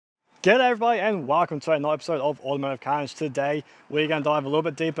G'day everybody and welcome to another episode of Automotive Carnage. Today we're going to dive a little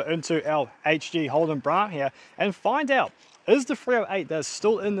bit deeper into our HG Holden Brougham here and find out, is the 308 that's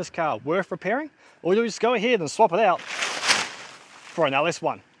still in this car worth repairing, or do we just go ahead and swap it out for an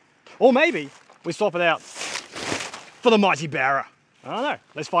LS1? Or maybe we swap it out for the mighty Barra. I don't know,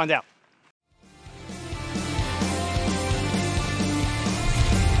 let's find out.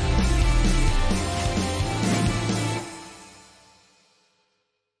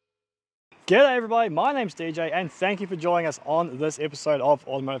 G'day everybody, my name's DJ and thank you for joining us on this episode of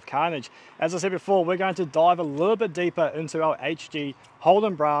Automotive Carnage. As I said before, we're going to dive a little bit deeper into our HG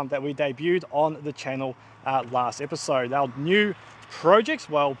Holden Brougham that we debuted on the channel last episode. Our new project,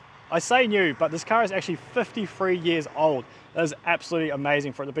 well, I say new, but this car is actually 53 years old. That is absolutely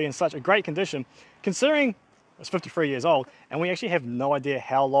amazing for it to be in such a great condition, considering it's 53 years old and we actually have no idea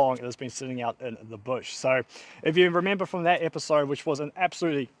how long it has been sitting out in the bush. So if you remember from that episode, which was an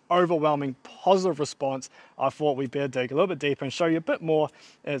absolutely overwhelming positive response, I thought we'd better dig a little bit deeper and show you a bit more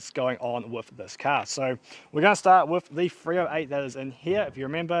that's going on with this car. So we're going to start with the 308 that is in here. If you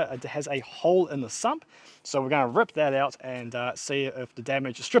remember, it has a hole in the sump. So we're going to rip that out and see if the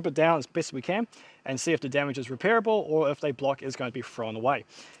damage, strip it down as best we can and see if the damage is repairable or if the block is going to be thrown away.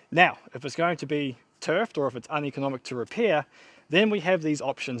 Now, if it's going to be turfed or if it's uneconomic to repair, then we have these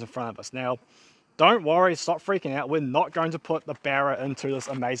options in front of us. Now, don't worry, stop freaking out. We're not going to put the Barra into this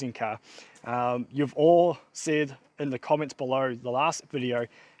amazing car. You've all said in the comments below the last video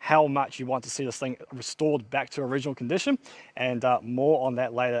how much you want to see this thing restored back to original condition, and more on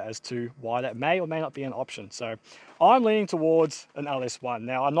that later as to why that may or may not be an option. So I'm leaning towards an LS1.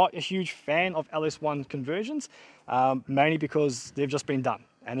 Now, I'm not a huge fan of LS1 conversions, mainly because they've just been done.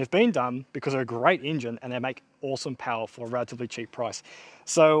 And they've been done because they're a great engine and they make awesome power for a relatively cheap price.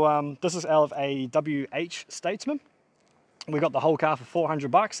 So this is out of a WH Statesman. We got the whole car for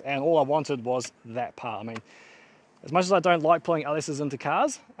 400 bucks and all I wanted was that part. I mean, as much as I don't like pulling LSs into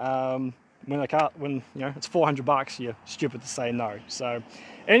cars, when you know it's 400 bucks, you're stupid to say no. So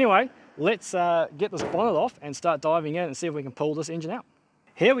anyway, let's get this bonnet off and start diving in and see if we can pull this engine out.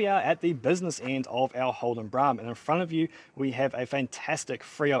 Here we are at the business end of our Holden Brougham, and in front of you we have a fantastic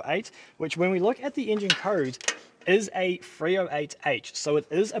 308, which when we look at the engine code is a 308H, so it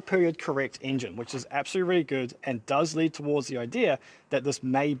is a period correct engine, which is absolutely really good and does lead towards the idea that this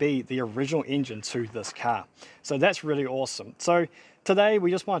may be the original engine to this car. So that's really awesome. So today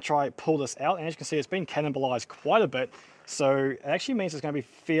we just want to try pull this out, and as you can see it's been cannibalized quite a bit, so it actually means it's going to be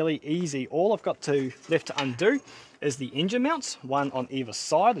fairly easy. All I've got left to undo is the engine mounts, one on either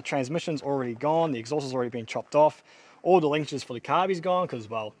side. The transmission's already gone, the exhaust has already been chopped off, all the linkages for the carby's gone because,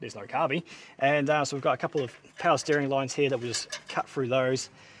 well, there's no carby. And so we've got a couple of power steering lines here that we just cut through those.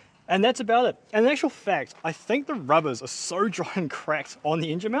 And that's about it. And in actual fact, I think the rubbers are so dry and cracked on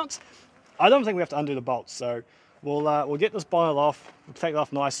the engine mounts, I don't think we have to undo the bolts. So we'll get this bonnet off, we'll take it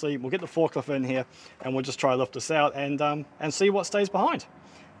off nicely, we'll get the forklift in here, and we'll just try to lift this out and see what stays behind.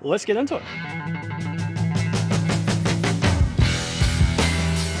 Let's get into it.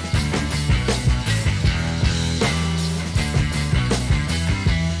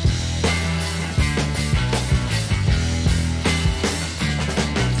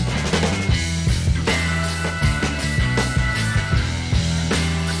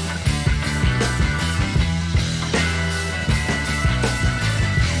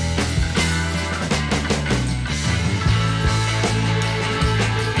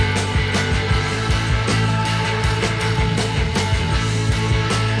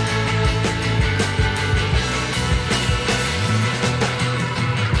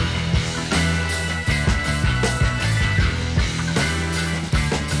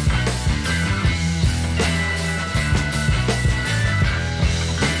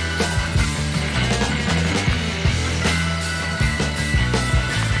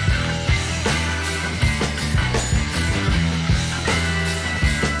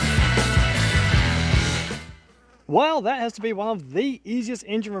 Well, that has to be one of the easiest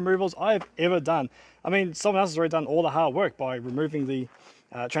engine removals I have ever done. I mean, someone else has already done all the hard work by removing the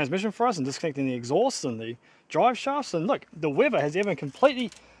transmission for us and disconnecting the exhaust and the drive shafts. And look, the weather has even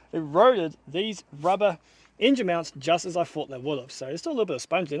completely eroded these rubber engine mounts just as I thought they would have. So there's still a little bit of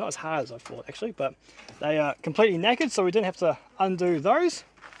sponge. They're not as hard as I thought actually, but they are completely knackered, so we didn't have to undo those.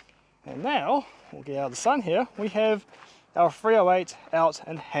 And now, we'll get out of the sun here, we have our 308 out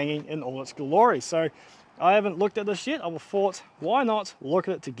and hanging in all its glory. So I haven't looked at this yet. I thought, why not look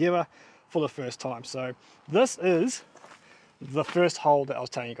at it together for the first time? So this is the first hole that I was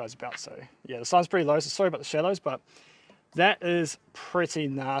telling you guys about. So yeah, the sun's pretty low, so sorry about the shadows, but that is pretty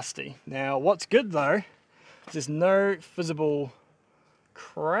nasty. Now, what's good though, is there's no visible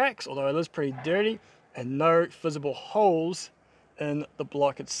cracks, although it is pretty dirty, and no visible holes in the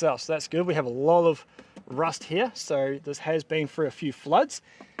block itself. So that's good. We have a lot of rust here, so this has been through a few floods.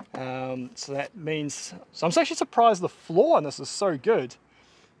 So that means, so I'm actually surprised the floor on this is so good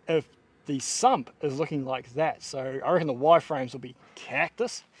if the sump is looking like that. So I reckon the wireframes will be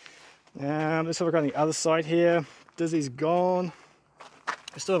cactus. Let's have a look on the other side here. Dizzy's gone.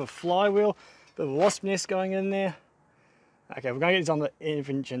 We still have a flywheel, bit of a wasp nest going in there. Okay, we're going to get these on the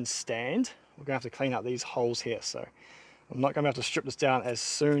engine stand. We're going to have to clean up these holes here, so I'm not going to have to strip this down as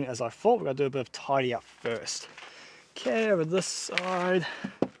soon as I thought. We're going to do a bit of tidy up first. Okay, over this side.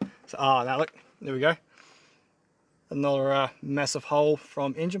 So, now look, there we go. Another massive hole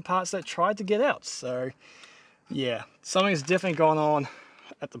from engine parts that tried to get out. So yeah, something's definitely gone on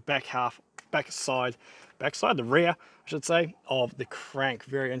at the backside, the rear, I should say, of the crank.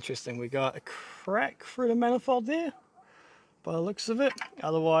 Very interesting. We got a crack through the manifold there, by the looks of it.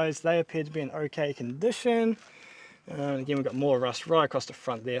 Otherwise, they appear to be in okay condition. Again, we've got more rust right across the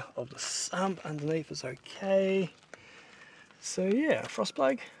front there of the sump. Underneath is okay. So yeah, frost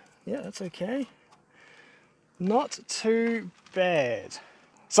plague, yeah, that's okay. Not too bad.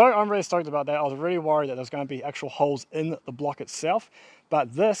 So I'm really stoked about that. I was really worried that there's going to be actual holes in the block itself,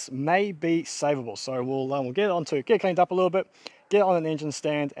 but this may be savable. So we'll get it cleaned up a little bit, get it on an engine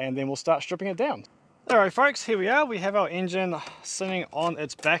stand, and then we'll start stripping it down. Alright folks, here we are. We have our engine sitting on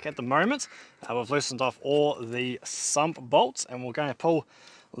its back at the moment. We've loosened off all the sump bolts, and we're going to pull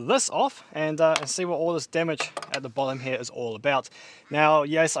this off and see what all this damage at the bottom here is all about. Now,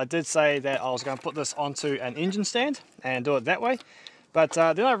 yes, I did say that I was going to put this onto an engine stand and do it that way, but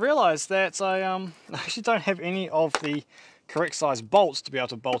then I realized that I actually don't have any of the correct size bolts to be able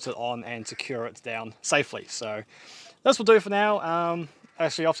to bolt it on and secure it down safely. So this will do for now.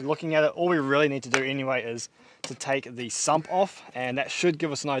 Actually, after looking at it, all we really need to do anyway is to take the sump off, and that should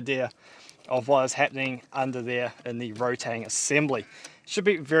give us an idea of what is happening under there in the rotating assembly. Should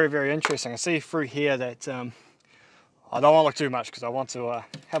be very, very interesting. I see through here that I don't want to look too much because I want to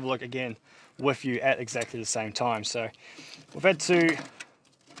have a look again with you at exactly the same time. So we've had to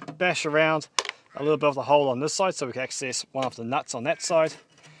bash around a little bit of the hole on this side so we can access one of the nuts on that side.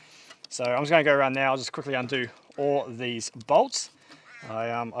 So I'm just going to go around now. I'll just quickly undo all these bolts.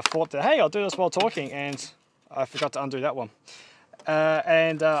 I thought that, hey, I'll do this while talking, and I forgot to undo that one.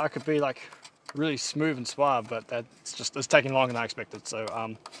 I could be like really smooth and suave, but it's taking longer than I expected.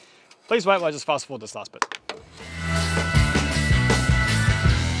 So please wait while I just fast forward this last bit.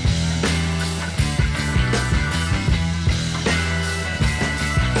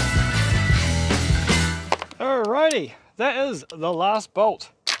 Alrighty, that is the last bolt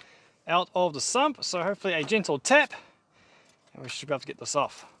out of the sump. So hopefully a gentle tap, and we should be able to get this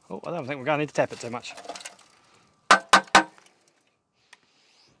off. Oh, I don't think we're going to need to tap it too much.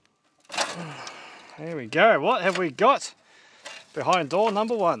 There we go. What have we got behind door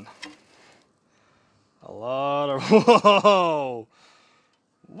number 1? A lot of... Whoa!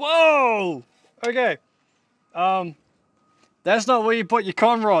 Whoa! Okay. That's not where you put your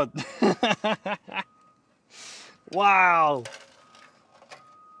conrod. Wow.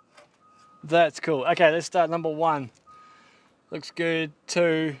 That's cool. Okay, let's start number 1. Looks good.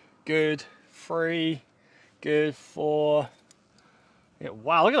 2, good. 3, good. 4. Yeah,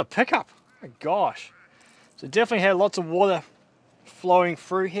 wow, look at the pickup. Oh my gosh. So definitely had lots of water flowing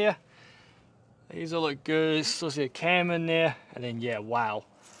through here. These all look good. Still see a cam in there. And then, yeah, wow.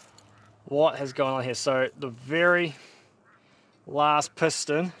 What has gone on here? So the very last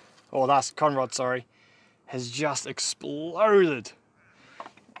piston, or last conrod, sorry, has just exploded.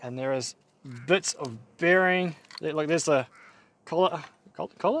 And there is bits of bearing. Like there's a collar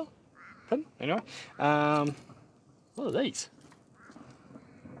pin, anyway. What are these?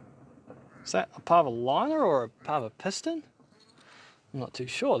 Is that a part of a liner or a part of a piston? I'm not too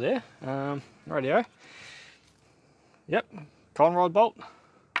sure there. Rightio. Yep, conrod bolt.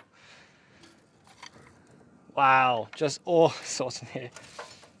 Wow, just all sorts in here.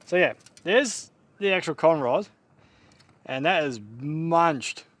 So yeah, there's the actual conrod, and that is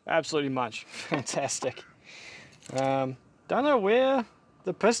munched, absolutely munched. Fantastic. Don't know where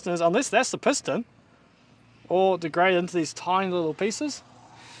the piston is, unless that's the piston, or degraded into these tiny little pieces.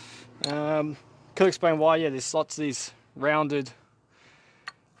 Could explain why, yeah, there's lots of these rounded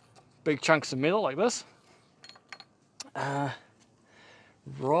big chunks of metal like this.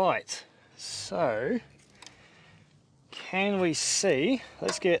 Right, so can we see,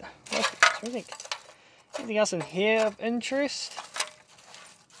 let's get, anything else in here of interest?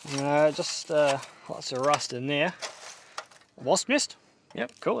 No, just lots of rust in there. Wasp nest,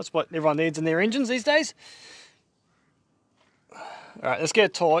 yep, cool, that's what everyone needs in their engines these days. All right, let's get a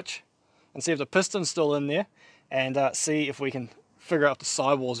torch and see if the piston's still in there, and see if we can figure out if the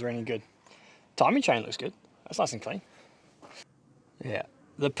sidewalls are any good. Timing chain looks good. That's nice and clean. Yeah,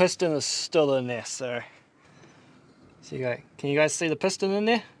 the piston is still in there, so can you guys see the piston in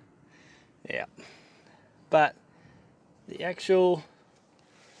there? Yeah, but the actual,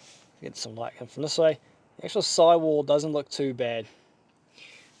 get some light from this way, the actual sidewall doesn't look too bad.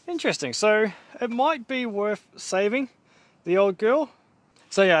 Interesting, so it might be worth saving the old girl.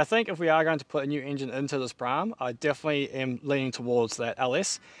 So yeah, I think if we are going to put a new engine into this Brougham, I definitely am leaning towards that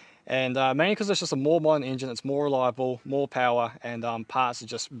LS. And mainly because it's just a more modern engine, it's more reliable, more power, and parts are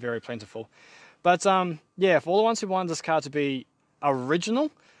just very plentiful. But yeah, for all the ones who want this car to be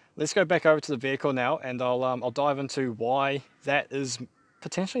original, let's go back over to the vehicle now, and I'll dive into why that is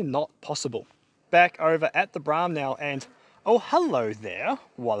potentially not possible. Back over at the Brougham now, and oh, hello there.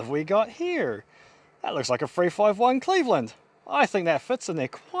 What have we got here? That looks like a 351 Cleveland. I think that fits in there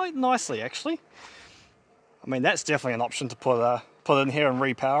quite nicely, actually. I mean, that's definitely an option to put in here and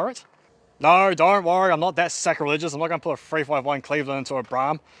repower it. No, don't worry, I'm not that sacrilegious. I'm not going to put a 351 Cleveland into a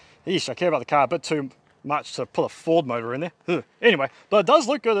Brougham. Yeesh, I care about the car a bit too much to put a Ford motor in there. Ugh. Anyway, but it does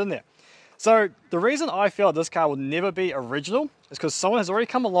look good in there. So the reason I feel this car will never be original is because someone has already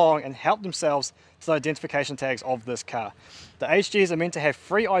come along and helped themselves to the identification tags of this car. The HGs are meant to have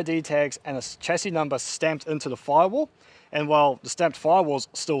 3 ID tags and a chassis number stamped into the firewall. And while the stamped firewall's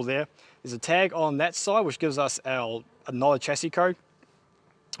still there, there's a tag on that side which gives us another chassis code.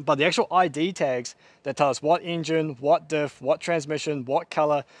 But the actual ID tags that tell us what engine, what diff, what transmission, what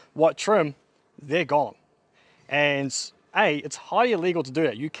color, what trim, they're gone. And it's highly illegal to do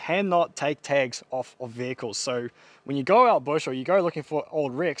that. You cannot take tags off of vehicles. So when you go out bush or you go looking for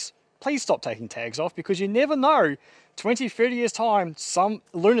old wrecks, please stop taking tags off, because you never know, 20, 30 years time, some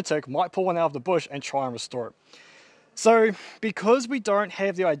lunatic might pull one out of the bush and try and restore it. So because we don't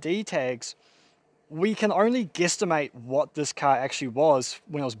have the ID tags, we can only guesstimate what this car actually was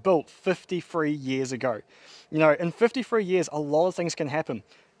when it was built 53 years ago. You know, in 53 years, a lot of things can happen.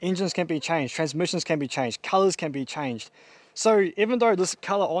 Engines can be changed, transmissions can be changed, colors can be changed. So even though this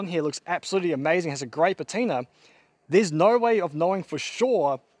color on here looks absolutely amazing, has a great patina, there's no way of knowing for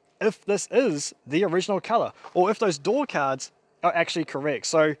sure if this is the original color or if those door cards are actually correct.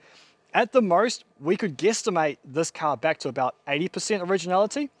 So at the most, we could guesstimate this car back to about 80%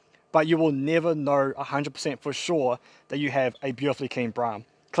 originality, but you will never know 100% for sure that you have a beautifully clean Brougham.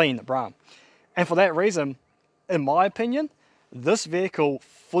 And for that reason, in my opinion, this vehicle,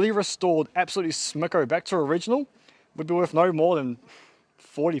 fully restored, absolutely smicko back to original, would be worth no more than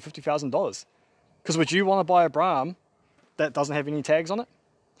 $40,000, $50,000. Because would you want to buy a Brougham that doesn't have any tags on it?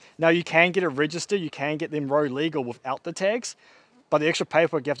 Now, you can get it registered, you can get them road legal without the tags, but the extra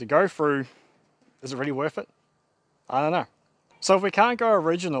paperwork you have to go through, is it really worth it? I don't know. So if we can't go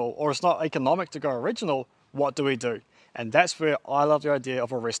original, or it's not economic to go original, what do we do? And that's where I love the idea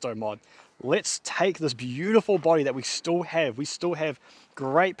of a resto mod. Let's take this beautiful body that we still have. We still have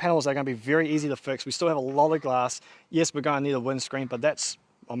great panels that are going to be very easy to fix. We still have a lot of glass. Yes, we're going to need a windscreen, but that's,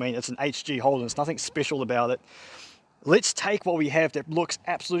 I mean, it's an HG Holden. There's nothing special about it. Let's take what we have that looks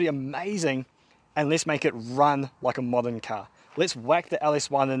absolutely amazing and let's make it run like a modern car. Let's whack the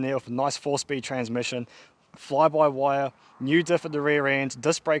LS1 in there with a nice 4-speed transmission, fly-by-wire, new diff at the rear end,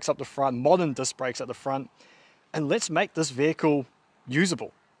 disc brakes up the front, modern disc brakes at the front, and let's make this vehicle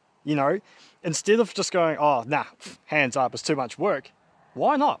usable. You know, instead of just going, oh, nah, hands up, it's too much work.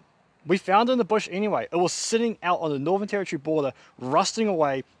 Why not? We found it in the bush anyway. It was sitting out on the Northern Territory border, rusting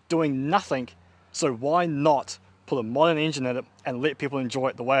away, doing nothing. So why not put a modern engine in it and let people enjoy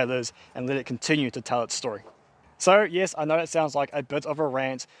it the way it is and let it continue to tell its story? So yes, I know that sounds like a bit of a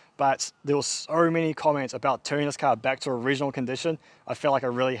rant, but there were so many comments about turning this car back to original condition. I felt like I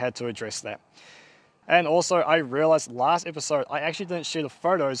really had to address that. And also, I realized last episode, I actually didn't share the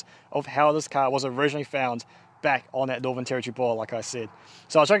photos of how this car was originally found back on that Northern Territory border, like I said.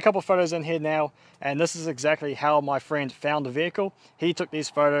 So I'll show you a couple of photos in here now, and this is exactly how my friend found the vehicle. He took these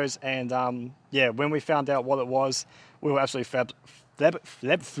photos, and yeah, when we found out what it was, we were absolutely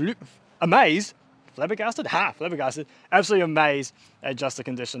amazed. Flabbergasted, absolutely amazed at just the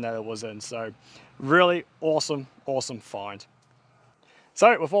condition that it was in. So really awesome find.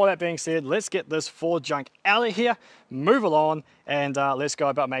 So with all that being said, let's get this Ford junk out of here, move along, and let's go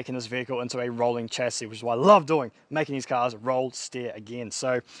about making this vehicle into a rolling chassis, which is what I love doing, making these cars roll steer again.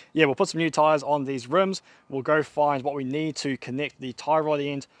 So yeah, we'll put some new tires on these rims. We'll go find what we need to connect the tie rod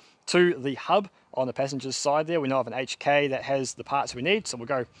end to the hub on the passenger's side there. We know of an HK that has the parts we need, so we'll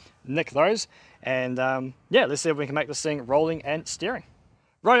go nick those. And yeah, let's see if we can make this thing rolling and steering.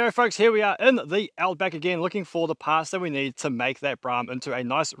 Righto folks, here we are in the Outback again, looking for the parts that we need to make that Brougham into a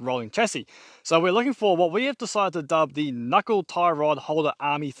nice rolling chassis. So we're looking for what we have decided to dub the knuckle tie rod holder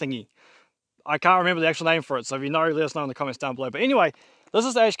army thingy. I can't remember the actual name for it, so if you know, let us know in the comments down below. But anyway, this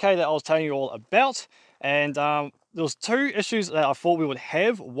is the HK that I was telling you all about, and there was two issues that I thought we would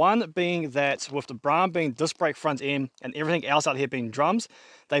have. One being that with the Brougham being disc brake front end and everything else out here being drums,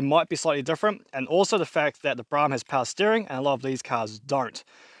 they might be slightly different, and also the fact that the Brougham has power steering and a lot of these cars don't.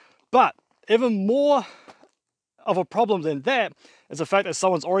 But even more of a problem than that is the fact that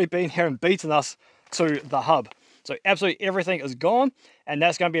someone's already been here and beaten us to the hub. So absolutely everything is gone, and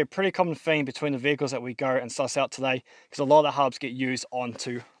that's going to be a pretty common theme between the vehicles that we go and suss out today, because a lot of the hubs get used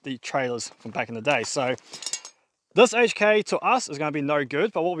onto the trailers from back in the day. So this HK to us is going to be no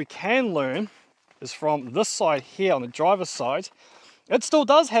good, but what we can learn is from this side here on the driver's side. It still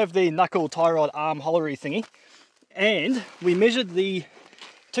does have the knuckle tie rod arm hollery thingy, and we measured the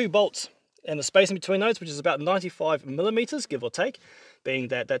 2 bolts and the spacing between those, which is about 95 millimeters, give or take, being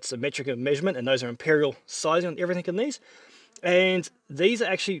that that's a metric of measurement, and those are imperial sizing on everything in these. And these are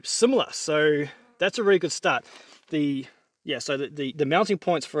actually similar, so that's a really good start. The mounting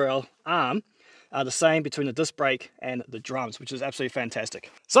points for our arm are the same between the disc brake and the drums, which is absolutely fantastic.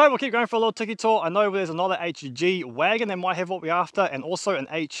 So we'll keep going for a little tiki tour. I know there's another HG wagon that might have what we're after, and also an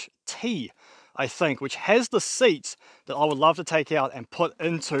HT, I think, which has the seats that I would love to take out and put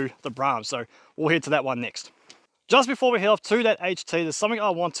into the Brougham. So we'll head to that one next. Just before we head off to that HT, there's something I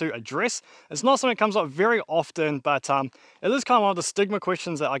want to address. It's not something that comes up very often, but it is kind of one of the stigma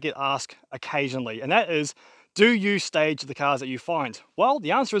questions that I get asked occasionally, and that is, do you stage the cars that you find? Well,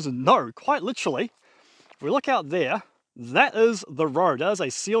 the answer is no, quite literally. If we look out there, that is the road. That is a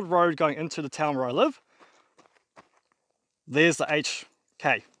sealed road going into the town where I live. There's the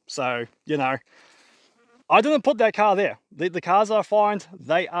HK. So, you know, I didn't put that car there. The cars that I find,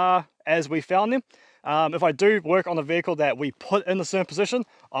 they are as we found them. If I do work on a vehicle that we put in a certain position,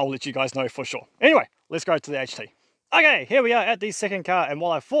 I'll let you guys know for sure. Anyway, let's go to the HT. Okay, here we are at the second car, and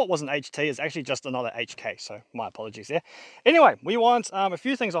what I thought was an HT is actually just another HK, so my apologies there. Anyway, we want a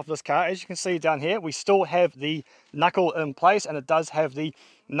few things off this car. As you can see down here, we still have the knuckle in place, and it does have the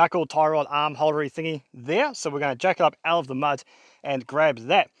knuckle tie rod arm holdery thingy there, so we're going to jack it up out of the mud and grab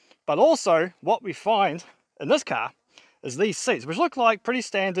that. But also, what we find in this car is these seats, which look like pretty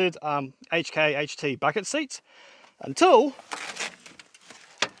standard HK, HT bucket seats, until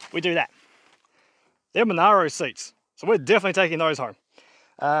we do that. They're Monaro seats, so we're definitely taking those home.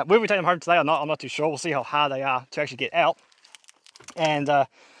 Whether we take them home today or not, I'm not too sure. We'll see how hard they are to actually get out. And the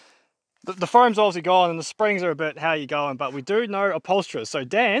foam's obviously gone, and the springs are a bit how you going, but we do know upholsterers. So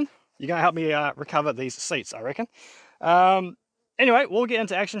Dan, you're going to help me recover these seats, I reckon. Anyway, we'll get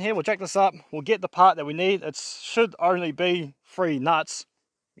into action here. We'll jack this up. We'll get the part that we need. It should only be 3 nuts,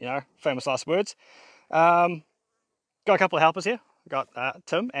 you know, famous last words. Got a couple of helpers here. Got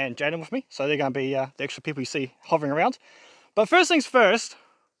Tim and Jaden with me, so they're going to be the extra people you see hovering around. But first things first,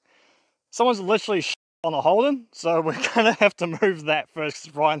 someone's literally on a Holden, so we're going to have to move that first because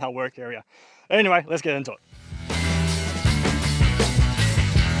it's right in our work area. Anyway, let's get into it.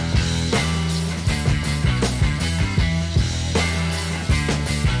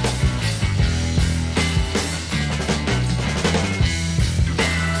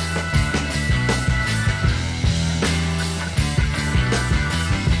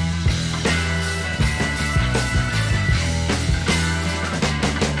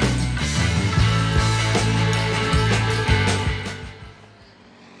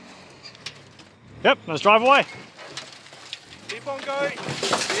 Yep, let's drive away. Keep on going. Yeah.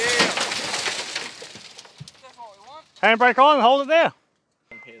 That's what we want. Handbrake on and hold it there.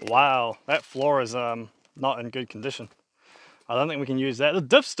 Wow, that floor is not in good condition. I don't think we can use that. The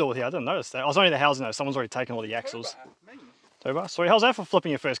diff's still here, I didn't notice that. I was only the housing though, someone's already taken all the axles. Toba, sweet. How's that for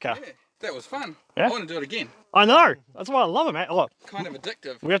flipping your first car? Yeah, that was fun. Yeah? I want to do it again. I know, that's why I love it, man. Look, kind of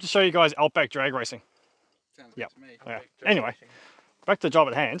addictive. we have to show you guys Outback drag racing. Sounds good to me. Yeah. Anyway, back to the job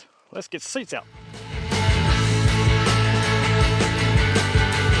at hand. Let's get seats out.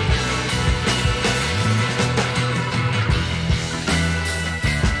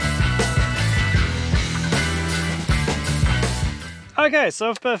 Okay,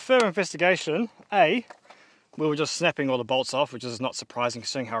 so for further investigation, A, we were just snapping all the bolts off, which is not surprising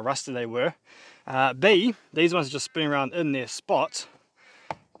considering how rusty they were. B, these ones are just spinning around in their spot.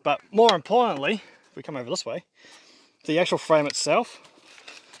 But more importantly, if we come over this way, the actual frame itself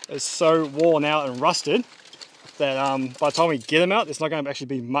is so worn out and rusted that by the time we get them out, there's not going to actually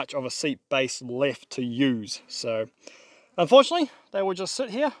be much of a seat base left to use. So unfortunately, they will just sit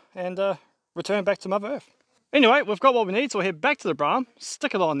here and return back to Mother Earth. Anyway, we've got what we need, so we'll head back to the Brougham,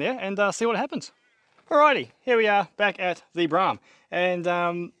 stick it on there, and see what happens. Alrighty, here we are back at the Brougham,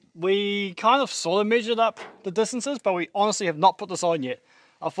 and we kind of sort of measured up the distances, but we honestly have not put this on yet.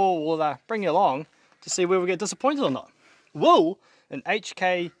 I thought we'll bring you along to see where we get disappointed or not. Will an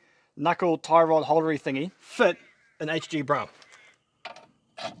HK knuckle tie rod holdery thingy fit an HG Brougham?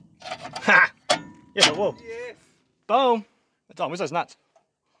 Ha! Yes, it will. Yes. Boom. It's on. Where's those nuts?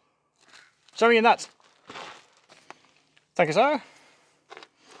 Show me your nuts. Thank you, sir.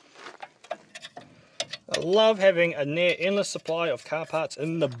 I love having a near endless supply of car parts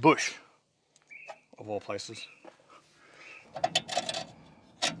in the bush, of all places.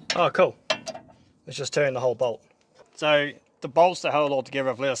 Oh, cool. Let's just turn the whole bolt. So the bolts that hold it all together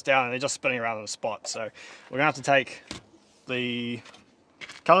have let us down and they're just spinning around in the spot. So we're going to have to take the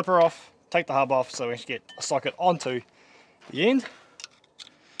caliper off, take the hub off so we can get a socket onto the end.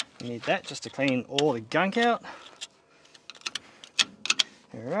 We need that just to clean all the gunk out.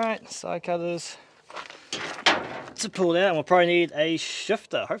 Alright, side cutters to pull it out, and we'll probably need a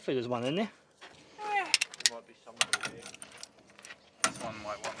shifter. Hopefully there's one in there. There might be some over there. This one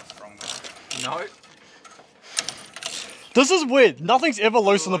might want the stronger. No. This is weird. Nothing's ever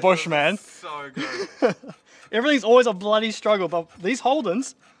loose in the bush, man. So good. Everything's always a bloody struggle, but these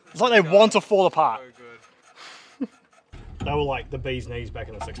Holdens, it's like they want to fall apart. So good. They were like the bee's knees back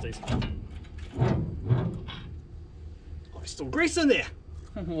in the 60s. Oh, there's still grease in there.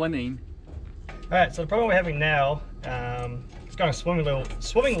 Winning. Alright, so the problem we're having now, it's going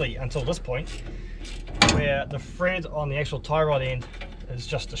swimmingly until this point, where the thread on the actual tie rod end is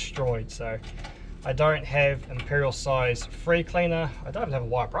just destroyed. So I don't have imperial size free cleaner. I don't even have a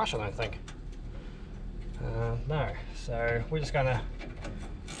wire brush, I don't think. No, so we're just gonna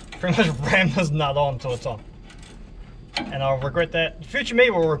pretty much ram this nut on until it's on. And I'll regret that. Future me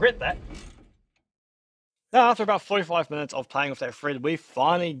will regret that. Now, after about 45 minutes of playing with that thread, we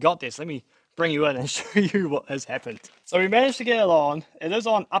finally got this. Let me bring you in and show you what has happened. So we managed to get it on. It is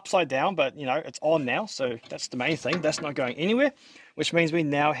on upside down, but you know, it's on now. So that's the main thing. That's not going anywhere, which means we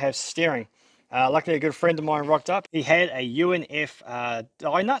now have steering. Luckily, a good friend of mine rocked up. He had a UNF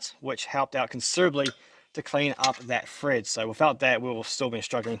die nut, which helped out considerably to clean up that thread. So without that, we will still be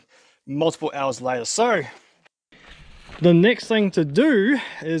struggling multiple hours later. So the next thing to do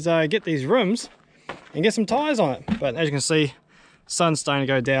is get these rims and get some tires on it. But as you can see, sun's starting to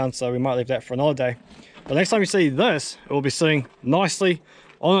go down, so we might leave that for another day. But next time you see this, it will be sitting nicely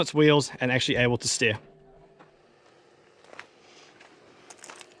on its wheels and actually able to steer.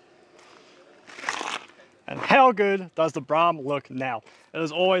 And how good does the Brougham look now? It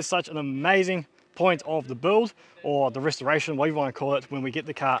is always such an amazing point of the build, or the restoration, whatever you want to call it, when we get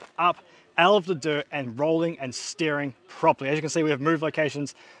the car up out of the dirt and rolling and steering properly. As you can see, we have moved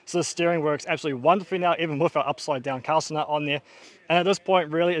locations, so the steering works absolutely wonderfully now, even with our upside down caster nut on there. And at this point,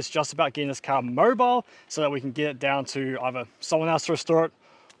 really, it's just about getting this car mobile so that we can get it down to either someone else to restore it,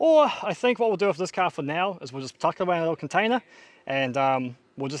 or I think what we'll do with this car for now is we'll just tuck it away in a little container, and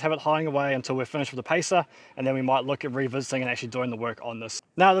we'll just have it hiding away until we're finished with the pacer, and then we might look at revisiting and actually doing the work on this.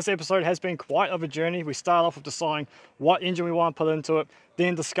 Now, this episode has been quite of a journey. We started off with deciding what engine we want to put into it,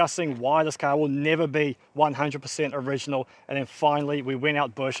 then discussing why this car will never be 100% original, and then finally we went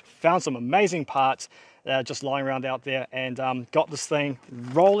out bush, found some amazing parts just lying around out there, and got this thing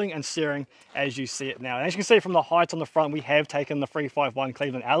rolling and steering as you see it now. And as you can see from the height on the front, we have taken the 351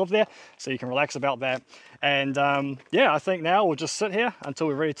 Cleveland out of there, so you can relax about that. And yeah, I think now we'll just sit here until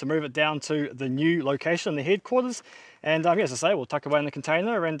we're ready to move it down to the new location, the headquarters. And yeah, as I say, we'll tuck it away in the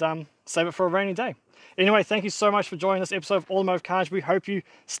container and save it for a rainy day. Anyway, thank you so much for joining this episode of Automotive Carnage. We hope you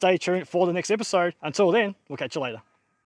stay tuned for the next episode. Until then, we'll catch you later.